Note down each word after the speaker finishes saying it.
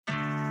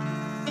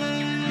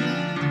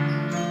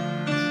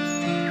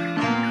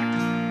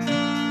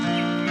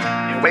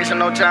Wasting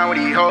no time with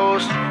these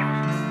hoes.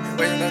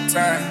 Wasting no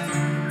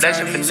time.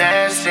 Blessing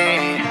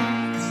finessing.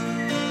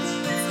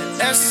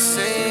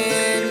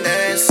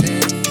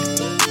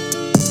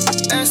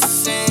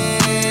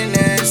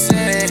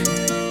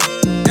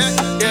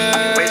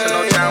 Wasting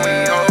no time with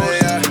these hoes.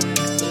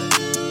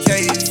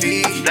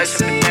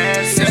 Blessing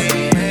finessing.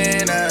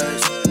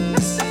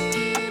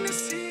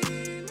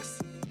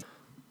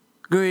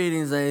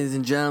 Greetings, ladies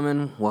and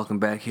gentlemen. Welcome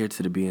back here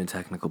to the Being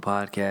Technical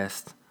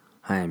Podcast.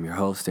 I am your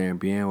host, Aaron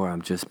Bien, where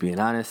I'm just being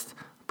honest.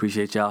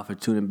 Appreciate y'all for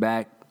tuning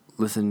back,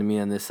 listening to me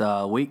on this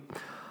week.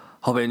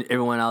 Hoping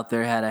everyone out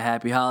there had a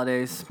happy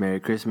holidays, Merry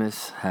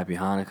Christmas, Happy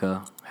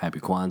Hanukkah, Happy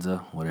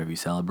Kwanzaa, whatever you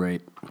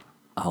celebrate.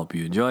 I hope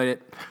you enjoyed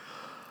it.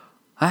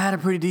 I had a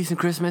pretty decent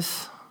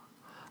Christmas.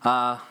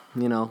 Gathered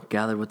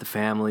with the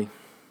family.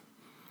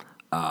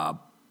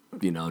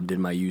 Did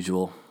my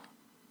usual.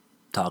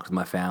 Talked to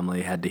my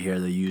family, had to hear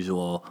the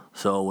usual,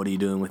 so what are you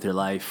doing with your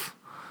life?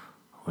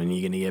 When are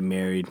you going to get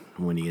married?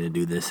 When are you going to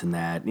do this and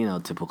that?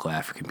 Typical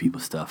African people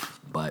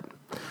stuff. But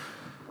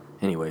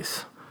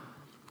anyways,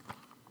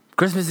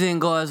 Christmas didn't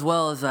go as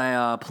well as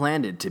I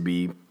planned it to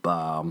be,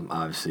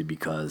 obviously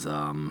because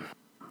the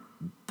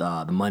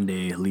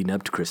Monday leading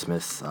up to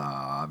Christmas,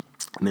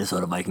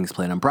 Minnesota Vikings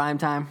played on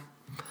primetime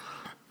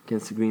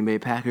against the Green Bay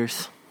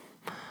Packers.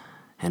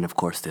 And of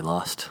course they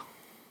lost.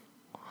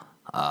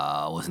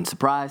 I wasn't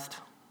surprised.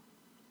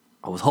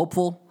 I was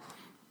hopeful.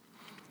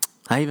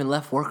 I even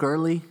left work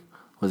early.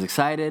 Was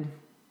excited.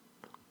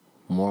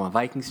 Wore my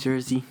Vikings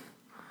jersey.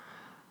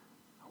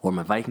 Wore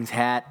my Vikings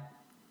hat.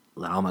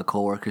 Let all my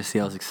coworkers see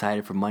I was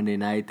excited for Monday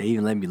night. They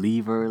even let me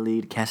leave early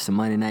to catch the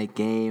Monday night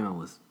game. I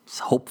was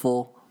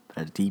hopeful,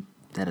 but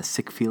had a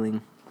sick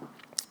feeling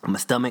in my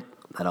stomach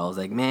that I was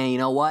like, man, you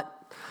know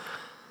what?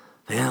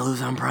 They're going to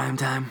lose on prime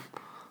time.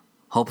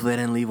 Hopefully I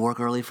didn't leave work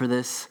early for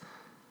this.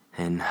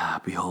 And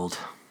behold,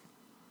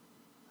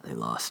 they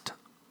lost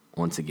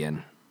once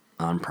again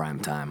on prime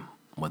time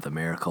with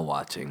America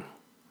watching.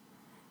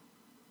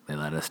 They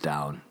let us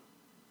down.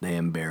 They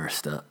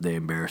embarrassed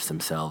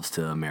themselves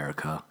to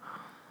America.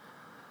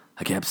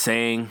 I kept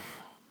saying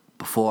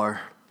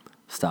before,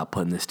 stop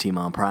putting this team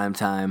on prime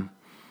time.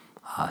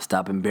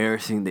 Stop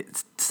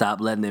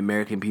letting the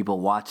American people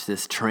watch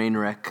this train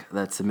wreck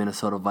that's the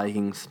Minnesota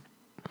Vikings.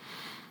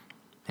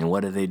 And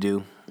what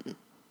do?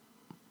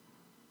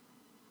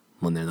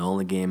 When they're the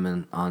only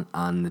game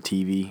on the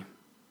TV,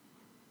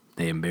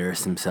 they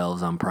embarrass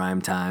themselves on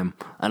prime time.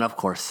 And of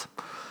course,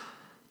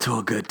 to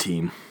a good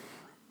team,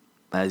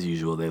 as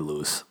usual, they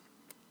lose.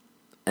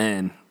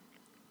 And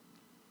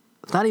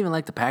it's not even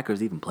like the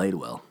Packers even played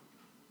well.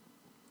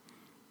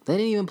 They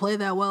didn't even play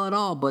that well at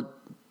all, but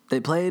they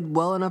played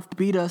well enough to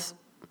beat us.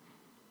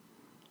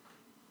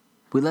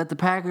 We let the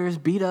Packers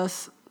beat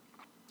us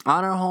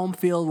on our home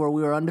field where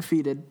we were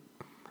undefeated.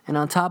 And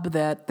on top of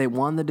that, they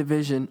won the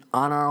division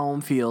on our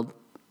home field,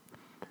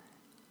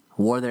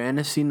 wore their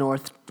NFC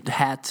North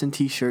hats and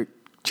T-shirt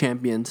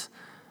champions,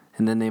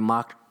 and then they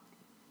mocked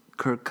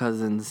Kirk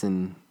Cousins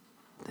and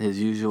his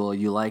usual,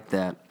 you like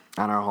that,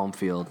 on our home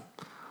field.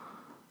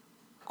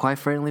 Quite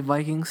frankly,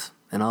 Vikings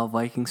and all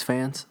Vikings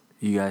fans,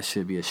 you guys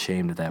should be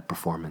ashamed of that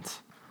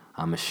performance.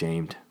 I'm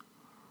ashamed.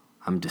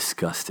 I'm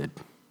disgusted.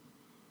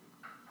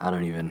 I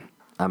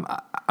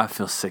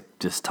feel sick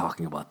just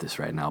talking about this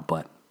right now,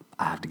 but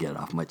I have to get it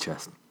off my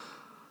chest.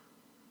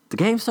 The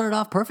game started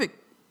off perfect.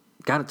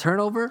 Got a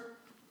turnover.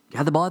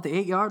 Had the ball at the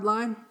 8-yard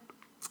line.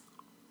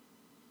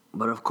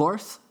 But of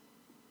course,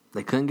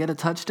 they couldn't get a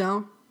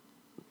touchdown.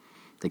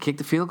 They kicked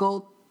the field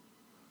goal.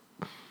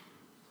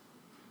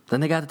 Then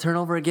they got the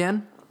turnover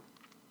again.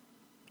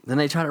 Then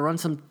they tried to run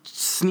some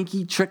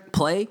sneaky trick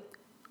play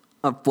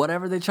of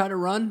whatever they tried to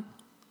run.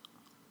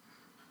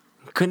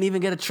 Couldn't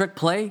even get a trick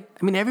play.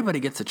 I mean, everybody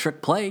gets a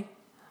trick play.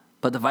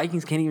 But the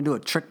Vikings can't even do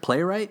a trick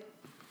play right.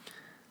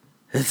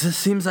 It just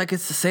seems like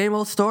it's the same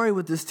old story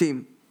with this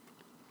team.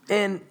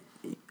 And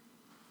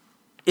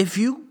if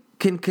you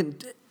can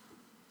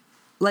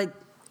like,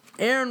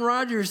 Aaron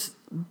Rodgers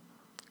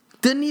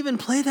didn't even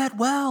play that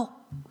well.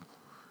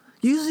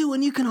 Usually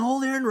when you can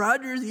hold Aaron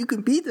Rodgers, you can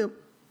beat them.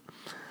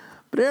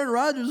 But Aaron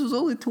Rodgers was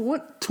only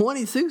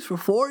 26 for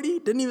 40.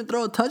 Didn't even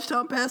throw a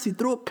touchdown pass. He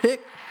threw a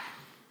pick.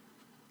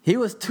 He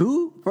was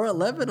 2 for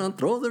 11 on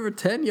throws over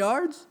 10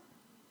 yards.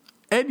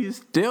 And you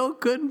still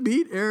couldn't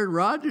beat Aaron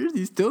Rodgers.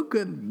 You still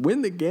couldn't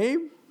win the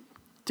game.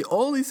 You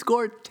only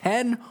scored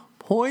 10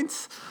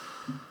 points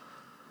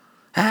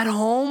at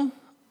home.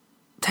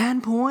 10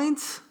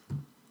 points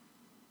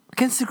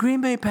against the Green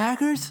Bay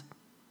Packers.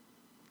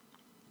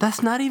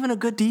 That's not even a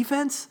good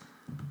defense.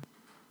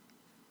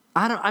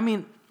 I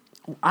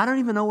don't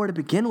even know where to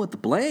begin with the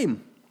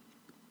blame.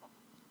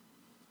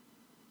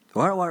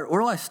 Where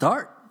do I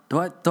start? Do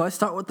I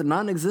start with the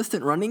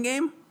non-existent running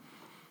game?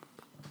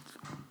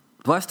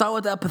 Do I start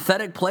with that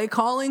pathetic play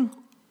calling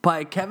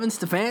by Kevin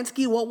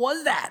Stefanski? What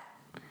was that?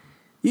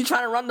 You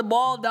trying to run the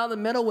ball down the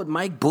middle with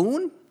Mike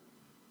Boone?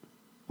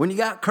 When you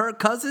got Kirk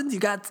Cousins, you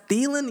got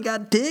Thielen, you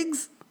got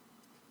Diggs,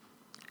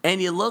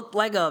 and you look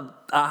like a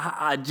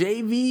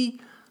JV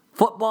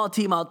football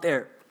team out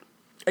there.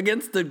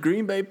 against the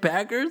Green Bay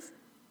Packers.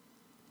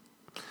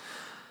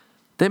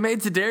 They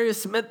made Zadarius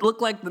Smith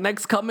look like the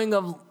next coming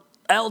of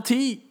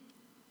LT.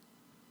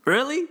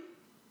 Really?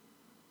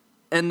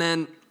 And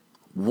then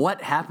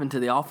what happened to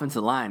the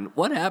offensive line?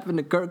 What happened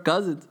to Kirk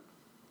Cousins?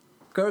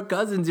 Kirk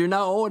Cousins, you're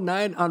now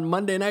 0-9 on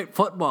Monday Night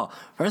Football.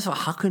 First of all,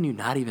 how can you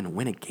not even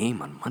win a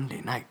game on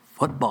Monday Night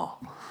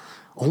Football?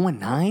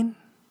 0-9?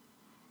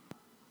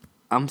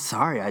 I'm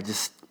sorry, at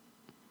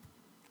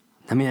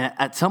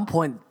some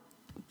point,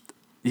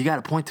 you got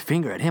to point the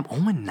finger at him.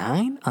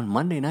 0-9 on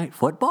Monday Night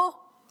Football?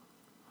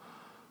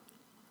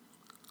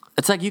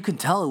 It's like you can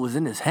tell it was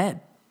in his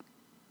head.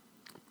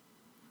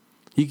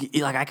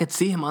 I could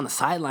see him on the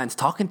sidelines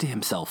talking to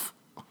himself.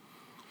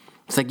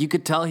 It's like you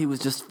could tell it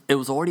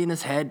was already in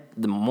his head.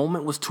 The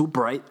moment was too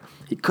bright.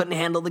 He couldn't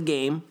handle the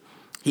game.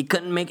 He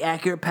couldn't make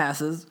accurate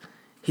passes.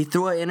 He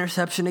threw an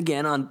interception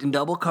again in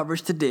double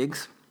coverage to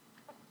Diggs.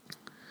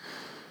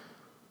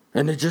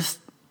 And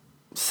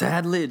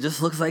sadly, it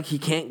just looks like he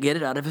can't get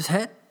it out of his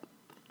head.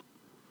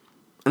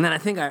 And then I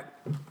think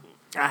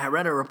I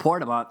read a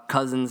report about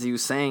Cousins. He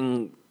was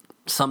saying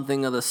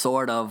something of the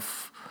sort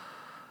of,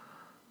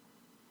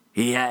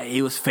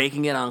 he was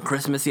faking it on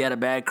Christmas. He had a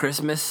bad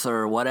Christmas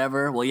or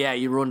whatever. Well, yeah,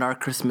 you ruined our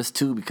Christmas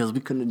too because we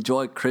couldn't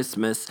enjoy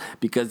Christmas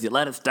because you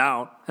let us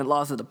down and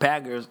lost to the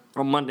Packers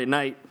on Monday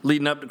night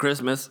leading up to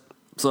Christmas.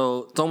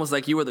 So it's almost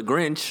like you were the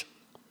Grinch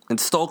and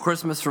stole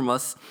Christmas from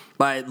us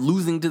by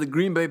losing to the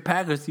Green Bay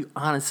Packers.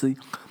 Honestly,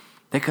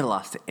 they could have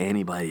lost to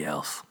anybody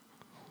else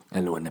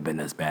and it wouldn't have been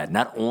as bad.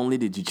 Not only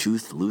did you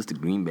choose to lose to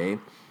Green Bay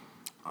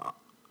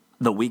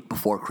the week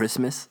before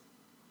Christmas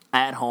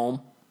at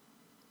home,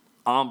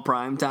 on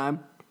prime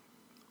time.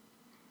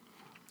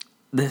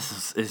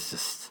 This is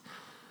just,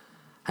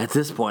 at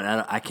this point,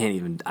 I can't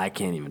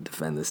even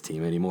defend this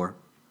team anymore.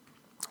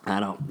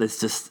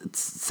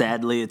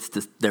 Sadly,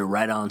 they're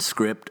right on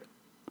script.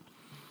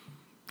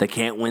 They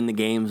can't win the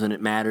games when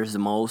it matters the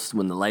most,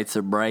 when the lights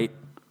are bright.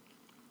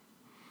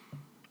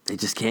 They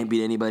just can't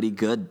beat anybody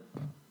good.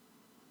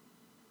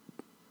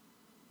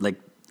 Like,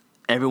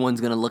 everyone's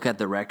going to look at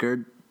the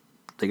record.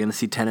 They're going to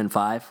see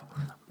 10-5,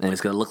 and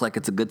it's going to look like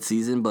it's a good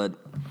season, but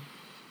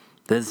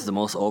this is the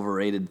most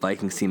overrated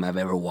Vikings team I've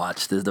ever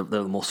watched. They're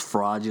the most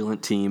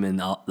fraudulent team in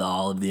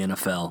all of the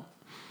NFL.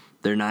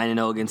 They're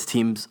 9-0 against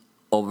teams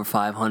over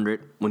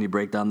 500 when you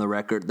break down the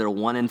record. They're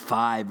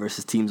 1-5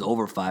 versus teams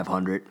over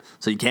 500,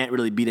 so you can't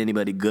really beat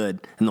anybody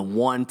good. And the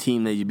one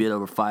team that you beat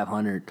over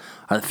 500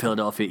 are the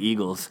Philadelphia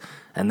Eagles,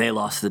 and they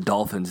lost to the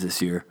Dolphins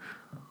this year.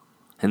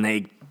 And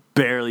they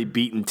barely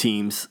beaten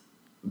teams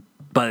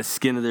by the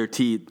skin of their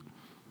teeth.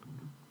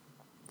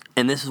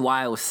 And this is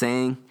why I was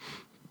saying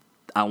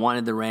I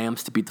wanted the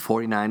Rams to beat the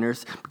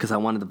 49ers, because I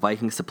wanted the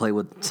Vikings to play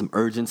with some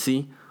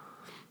urgency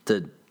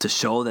to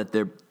show that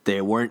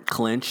they weren't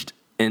clinched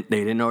and they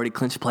didn't already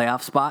clinch a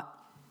playoff spot.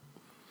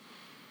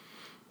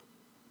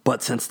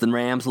 But since the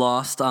Rams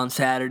lost on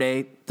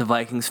Saturday, the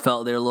Vikings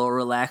felt they were a little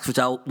relaxed,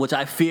 which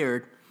I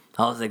feared.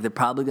 I was like, they're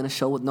probably going to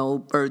show with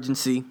no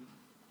urgency.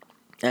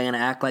 They're going to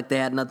act like they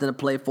had nothing to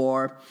play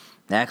for.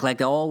 They act like,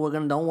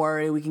 don't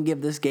worry, we can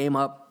give this game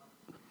up.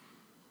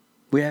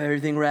 We have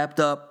everything wrapped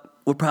up.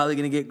 We're probably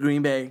going to get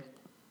Green Bay.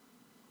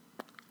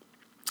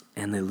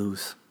 And they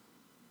lose.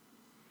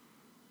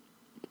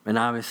 And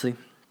obviously,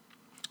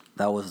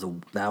 that was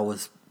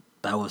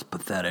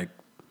pathetic.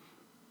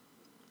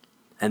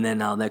 And then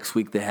now next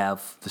week they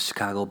have the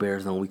Chicago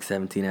Bears on Week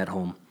 17 at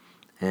home.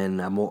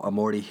 And I'm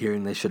already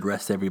hearing they should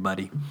rest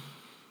everybody.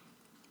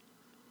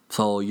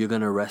 So you're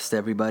going to rest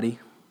everybody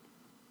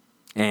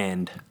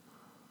and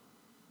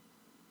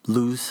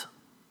lose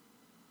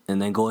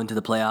and then go into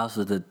the playoffs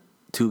with a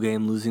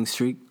 2-game losing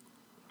streak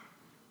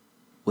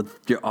with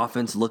your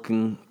offense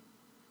looking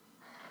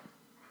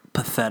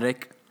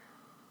pathetic.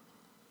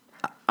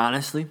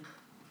 Honestly,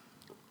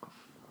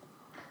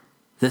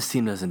 this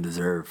team doesn't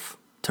deserve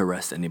to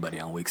rest anybody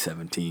on Week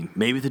 17.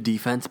 Maybe the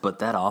defense, but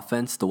that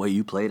offense, the way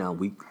you played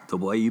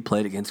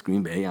against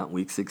Green Bay on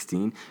Week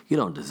 16, you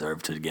don't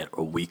deserve to get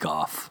a week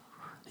off.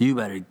 You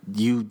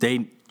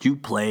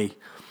play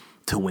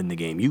to win the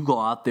game. You go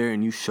out there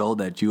and you show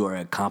that you are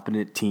a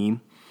competent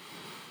team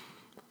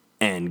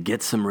and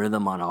get some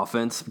rhythm on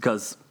offense,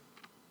 because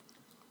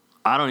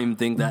I don't even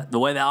think that the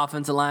way the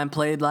offensive line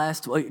played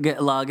last week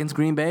against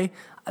Green Bay,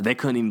 they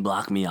couldn't even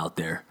block me out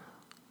there.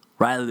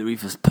 Riley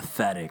Reef is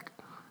pathetic.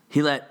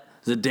 He let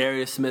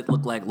Zadarius Smith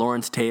look like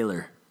Lawrence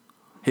Taylor.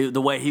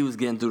 The way he was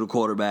getting through the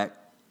quarterback.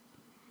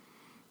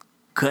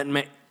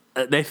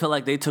 They feel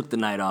like they took the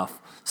night off.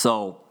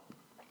 So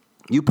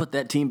you put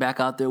that team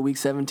back out there Week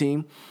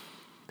 17.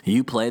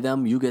 You play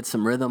them. You get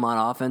some rhythm on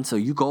offense. So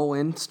you go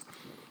in.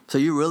 So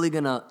you're really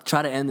going to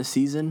try to end the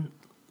season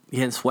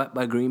getting swept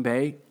by Green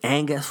Bay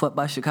and get swept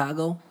by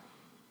Chicago?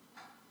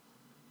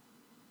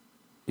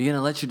 You're going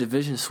to let your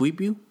division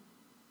sweep you?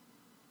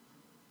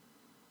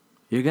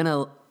 You're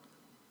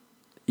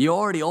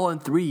already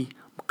 0-3,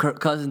 Kirk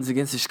Cousins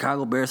against the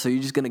Chicago Bears, so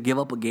you're just going to give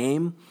up a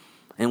game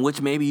in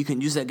which maybe you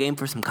can use that game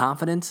for some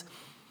confidence?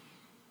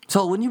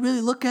 So when you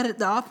really look at it,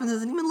 the offense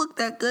doesn't even look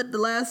that good the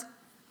last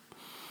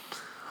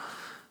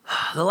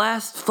The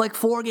last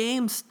 4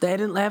 games, they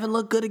haven't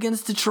looked good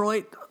against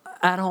Detroit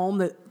at home.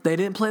 They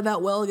didn't play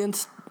that well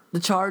against the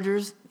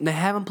Chargers. They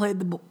haven't played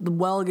the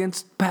well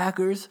against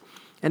Packers.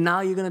 And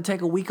now you're going to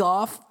take a week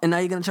off, and now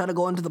you're going to try to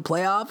go into the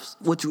playoffs,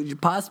 which you're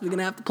possibly going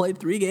to have to play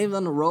 3 games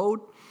on the road.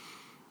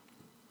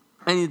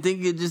 And you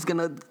think you're just going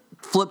to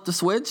flip the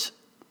switch?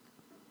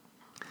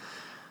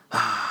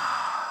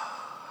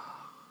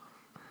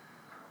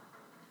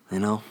 You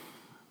know,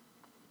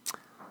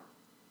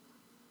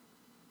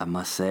 I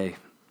must say,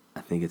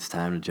 I think it's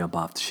time to jump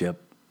off the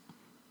ship.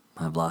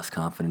 I've lost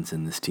confidence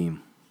in this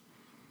team.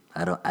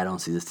 I don't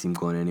see this team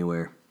going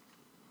anywhere.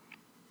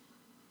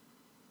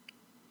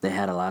 They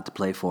had a lot to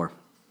play for.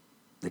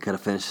 They could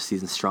have finished the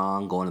season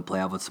strong, going to the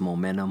playoff with some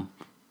momentum,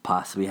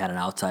 possibly had an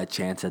outside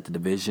chance at the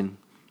division,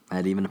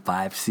 had even a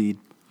 5 seed,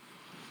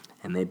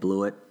 and they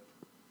blew it.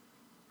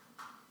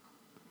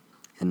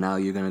 And now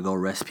you're going to go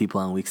rest people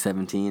on week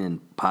 17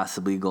 and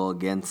possibly go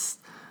against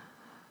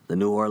the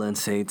New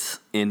Orleans Saints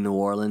in New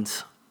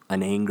Orleans,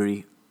 an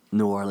angry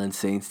New Orleans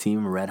Saints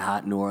team, a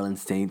red-hot New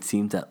Orleans Saints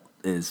team that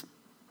is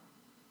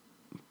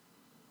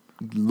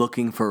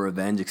looking for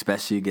revenge,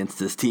 especially against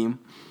this team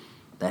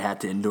that had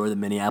to endure the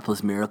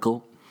Minneapolis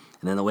Miracle.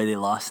 And then the way they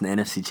lost in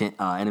the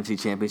NFC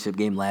Championship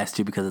game last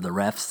year because of the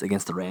refs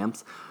against the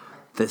Rams.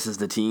 This is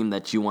the team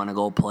that you want to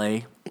go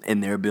play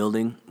in their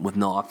building with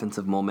no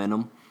offensive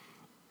momentum.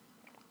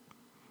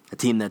 A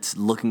team that's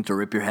looking to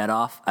rip your head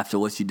off after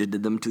what you did to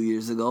them 2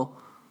 years ago.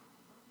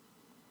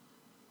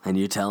 And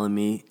you're telling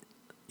me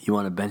you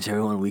want to bench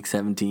everyone week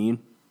 17,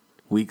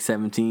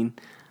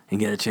 and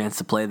get a chance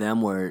to play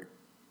them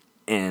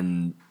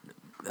and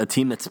a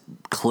team that's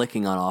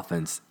clicking on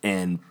offense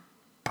and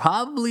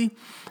probably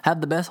have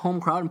the best home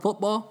crowd in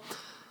football.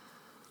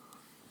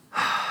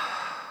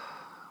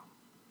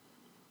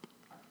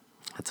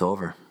 It's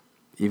over.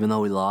 Even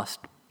though we lost,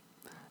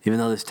 even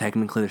though there's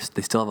technically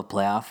they still have a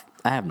playoff,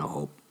 I have no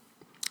hope.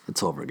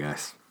 It's over,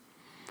 guys.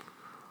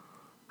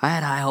 I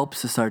had high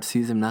hopes to start the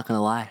season, I'm not going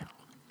to lie.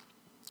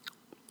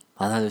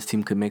 I thought this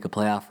team could make a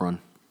playoff run.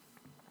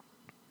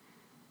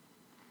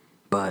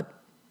 But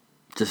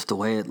just the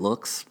way it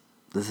looks,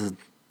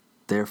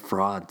 they're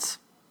frauds.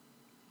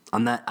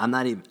 I'm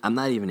not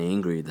even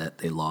angry that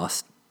they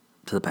lost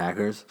to the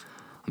Packers.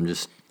 I'm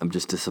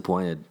just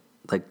disappointed.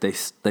 Like they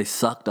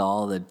sucked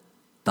all the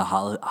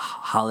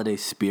holiday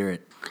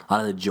spirit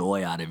out of the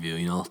joy out of you,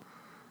 you know.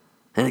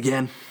 And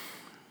again,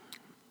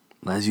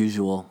 as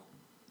usual,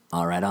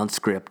 all right on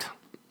script.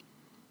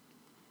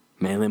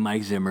 Mainly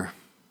Mike Zimmer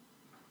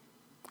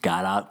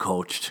got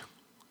out-coached.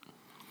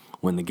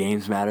 When the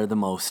games matter the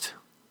most,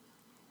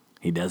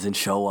 he doesn't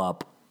show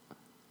up.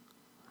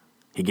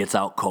 He gets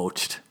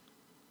out-coached.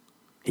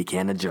 He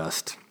can't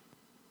adjust.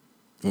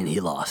 And he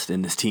lost.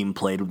 And this team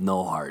played with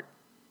no heart.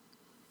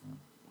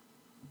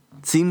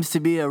 Seems to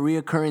be a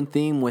reoccurring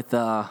theme with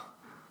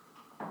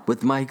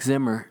Mike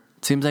Zimmer.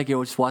 Seems like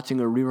you're just watching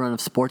a rerun of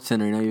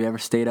SportsCenter. You know, you ever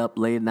stayed up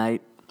late at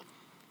night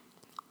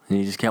and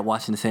you just kept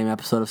watching the same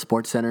episode of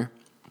SportsCenter?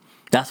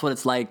 That's what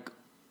it's like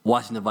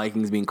watching the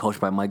Vikings being coached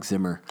by Mike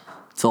Zimmer.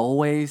 It's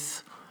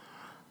always,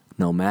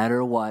 no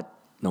matter what,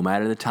 no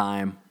matter the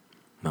time,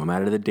 no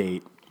matter the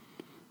date,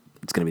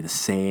 it's going to be the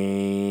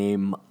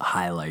same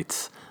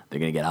highlights. They're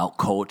going to get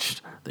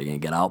out-coached, they're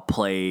going to get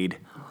outplayed,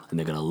 and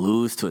they're going to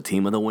lose to a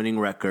team with a winning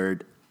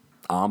record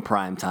on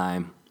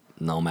primetime,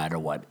 no matter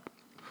what.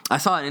 I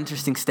saw an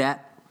interesting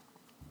stat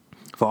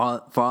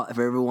for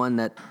everyone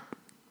that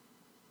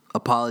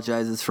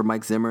apologizes for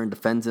Mike Zimmer and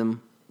defends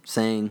him,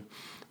 saying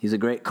he's a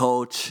great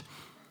coach,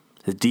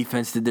 his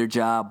defense did their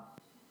job,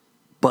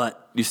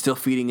 but you're still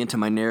feeding into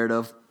my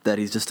narrative that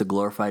he's just a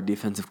glorified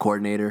defensive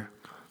coordinator.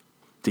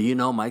 Do you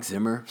know Mike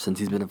Zimmer, since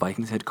he's been a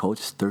Vikings head coach,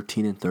 is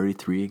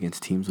 13-33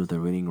 against teams with a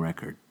winning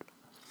record?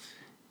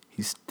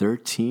 He's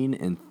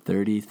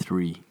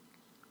 13-33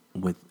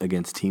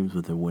 against teams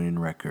with a winning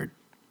record.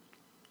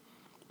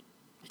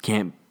 You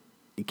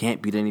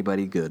can't beat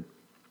anybody good.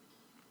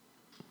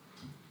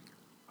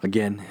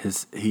 Again,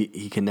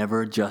 he can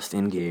never adjust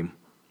in game.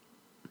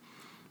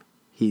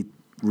 He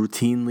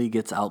routinely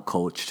gets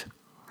outcoached.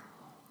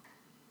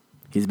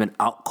 He's been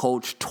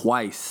outcoached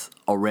twice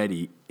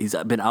already. He's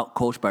been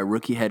outcoached by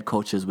rookie head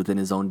coaches within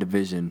his own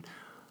division,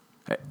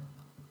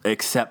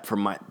 except for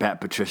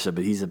Pat Patricia,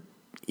 but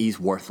he's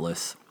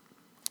worthless.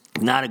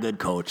 Not a good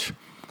coach.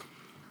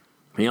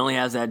 He only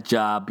has that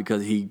job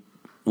because he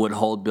would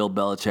hold Bill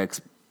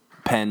Belichick's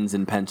pens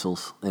and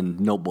pencils and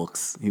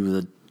notebooks.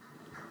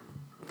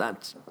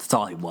 That's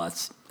all he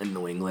was in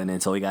New England,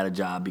 and so he got a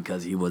job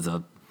because he was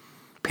a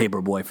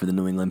paper boy for the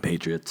New England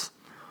Patriots.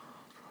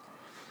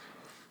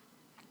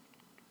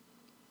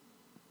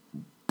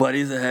 But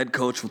he's a head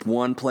coach with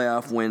one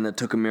playoff win that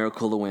took a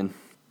miracle to win.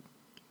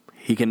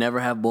 He can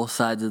never have both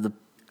sides of the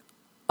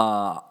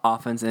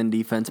offense and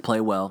defense play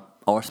well,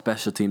 or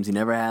special teams. He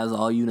never has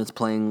all units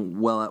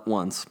playing well at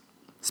once,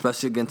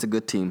 especially against a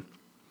good team.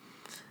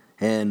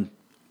 And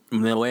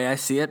the way I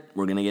see it,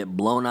 we're going to get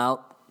blown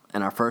out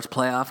in our first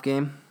playoff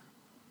game.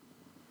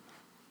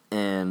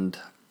 And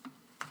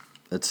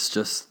it's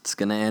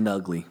going to end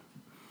ugly.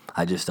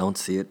 I just don't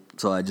see it.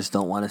 So I just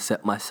don't want to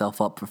set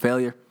myself up for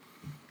failure.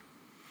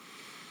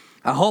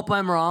 I hope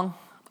I'm wrong.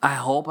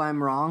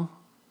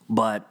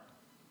 But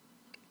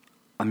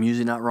I'm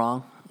usually not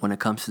wrong when it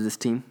comes to this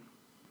team.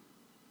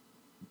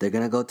 They're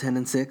gonna go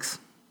 10-6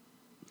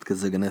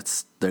 because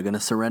they're gonna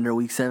surrender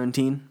Week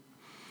 17.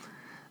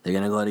 They're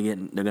gonna go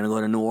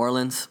to New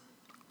Orleans.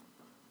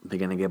 They're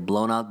gonna get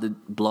blown out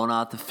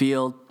the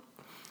field,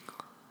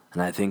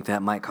 and I think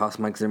that might cost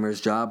Mike Zimmer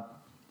his job.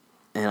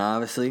 And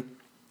obviously,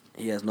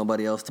 he has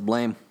nobody else to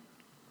blame.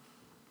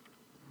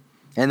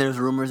 And there's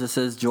rumors that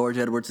says George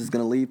Edwards is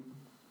gonna leave.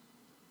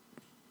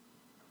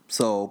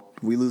 So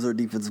we lose our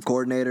defensive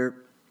coordinator.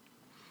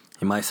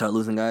 He might start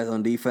losing guys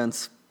on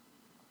defense.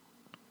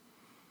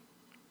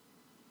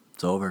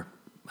 It's over.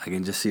 I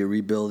can just see a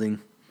rebuilding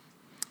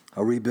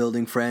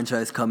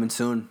franchise coming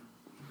soon.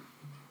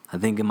 I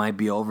think it might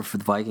be over for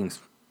the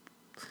Vikings.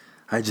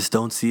 I just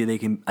don't see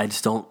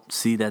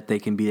that they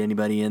can beat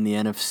anybody in the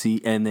NFC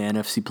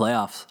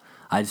playoffs.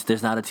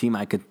 There's not a team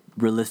I could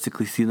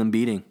realistically see them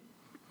beating.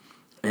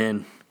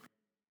 And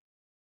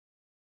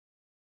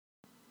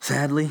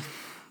sadly,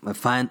 I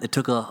find it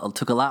took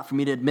a lot for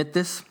me to admit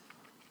this.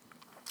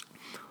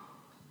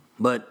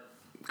 But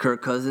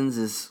Kirk Cousins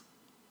is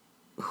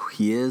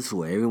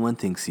who everyone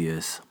thinks he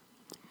is.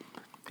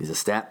 He's a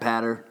stat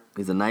patter.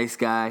 He's a nice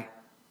guy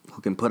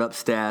who can put up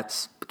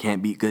stats, but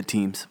can't beat good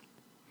teams.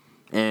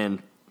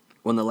 And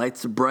when the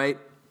lights are bright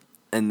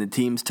and the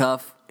team's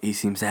tough, he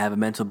seems to have a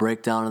mental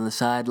breakdown on the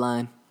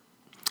sideline.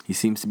 He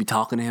seems to be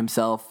talking to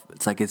himself.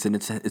 It's like it's in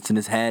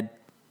his head,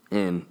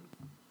 and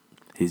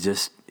he's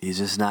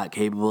just not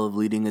capable of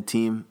leading a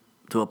team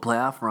to a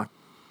playoff run.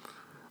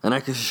 And I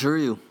can assure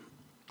you,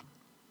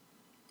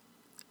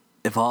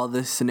 if all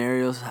these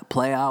scenarios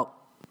play out,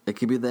 it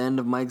could be the end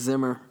of Mike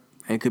Zimmer.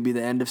 And it could be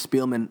the end of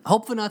Spielman.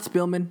 Hopefully not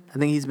Spielman. I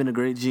think he's been a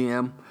great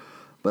GM.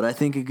 But I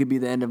think it could be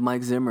the end of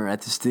Mike Zimmer. I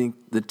just think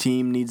the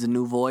team needs a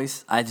new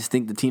voice. I just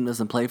think the team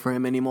doesn't play for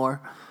him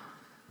anymore.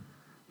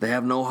 They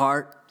have no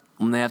heart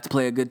when they have to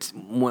play a good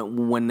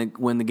when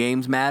the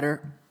games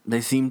matter.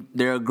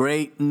 They're a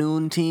great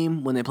noon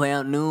team when they play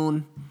out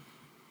noon.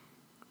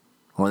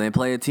 Or they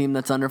play a team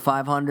that's under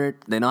 500.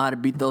 They know how to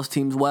beat those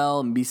teams well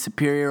and be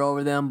superior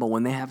over them. But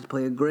when they have to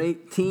play a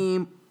great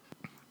team,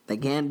 they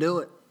can't do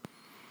it.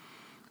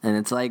 And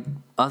it's like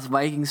us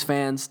Vikings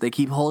fans, they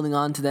keep holding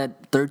on to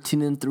that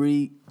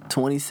 13-3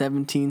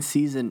 2017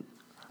 season.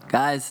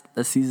 Guys,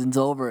 the season's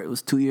over. It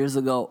was 2 years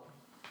ago.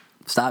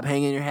 Stop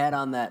hanging your head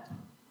on that.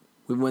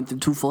 We went through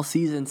 2 full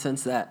seasons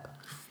since that.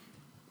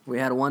 We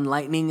had one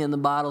lightning in the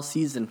bottle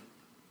season.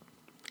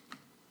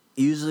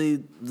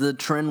 Usually the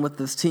trend with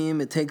this team,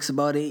 it takes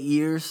about 8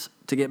 years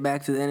to get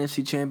back to the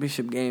NFC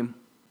Championship game.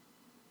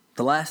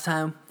 The last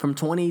time, from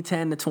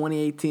 2010 to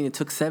 2018, it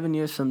took 7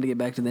 years for them to get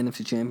back to the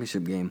NFC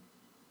Championship game.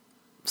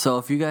 So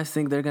if you guys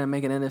think they're going to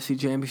make an NFC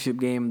Championship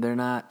game, they're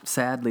not.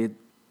 Sadly,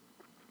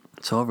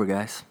 it's over,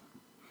 guys.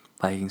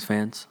 Vikings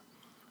fans,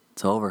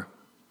 it's over.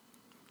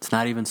 It's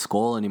not even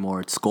Skol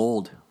anymore. It's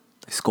Scold.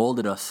 They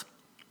scolded us.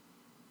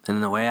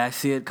 And the way I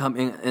see it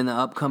coming in the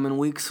upcoming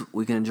weeks,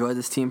 we can enjoy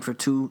this team for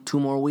two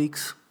more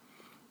weeks.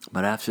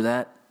 But after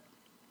that,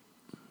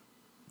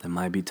 there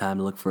might be time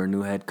to look for a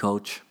new head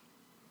coach.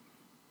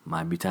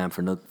 Might be time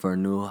for a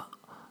new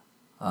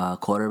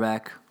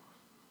quarterback.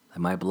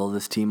 They might blow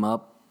this team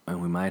up. And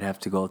we might have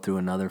to go through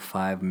another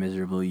 5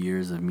 miserable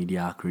years of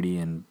mediocrity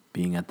and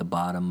being at the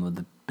bottom of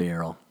the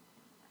barrel.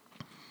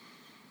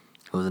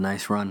 It was a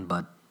nice run,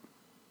 but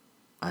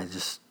I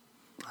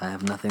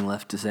have nothing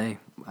left to say.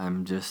 I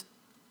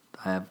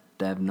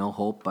have no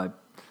hope.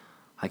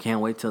 I can't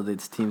wait till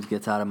this team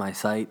gets out of my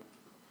sight.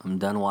 I'm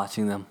done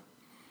watching them.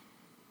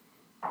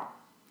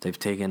 They've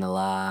taken a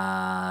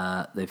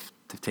lot. They've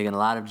taken a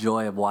lot of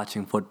joy of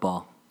watching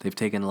football. They've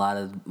taken a lot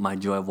of my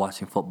joy of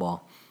watching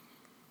football.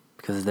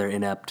 Because of their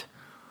inept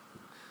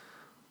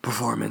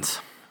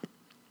performance.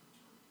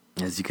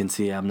 As you can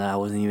see, I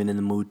wasn't even in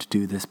the mood to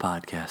do this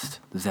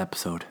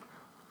episode.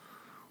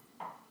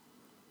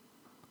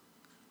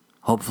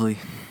 Hopefully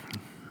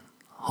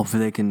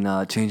they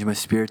can change my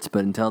spirits,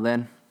 but until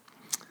then,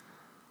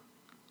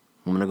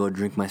 I'm going to go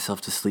drink myself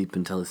to sleep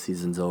until the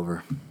season's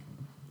over.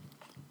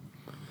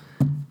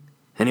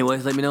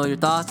 Anyways, let me know your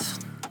thoughts.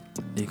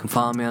 You can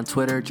follow me on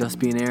Twitter,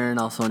 JustBeingAaron,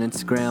 also on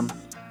Instagram.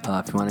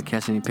 If you want to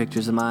catch any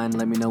pictures of mine,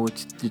 let me know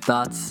what your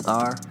thoughts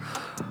are.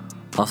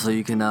 Also,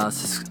 you can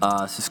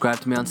subscribe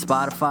to me on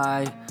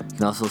Spotify. You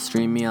can also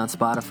stream me on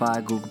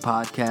Spotify, Google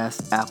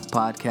Podcasts, Apple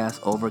Podcasts,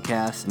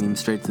 Overcast, and even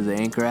straight through the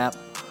Anchor app.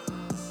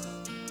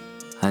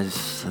 I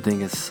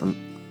think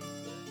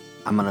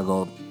I'm going to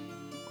go.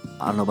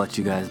 I don't know about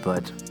you guys,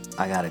 but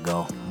I got to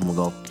go. I'm going to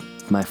go.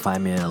 You might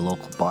find me at a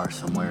local bar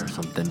somewhere or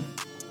something.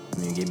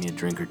 Maybe give me a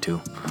drink or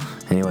two.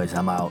 Anyways,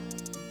 I'm out.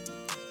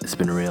 It's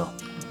been real.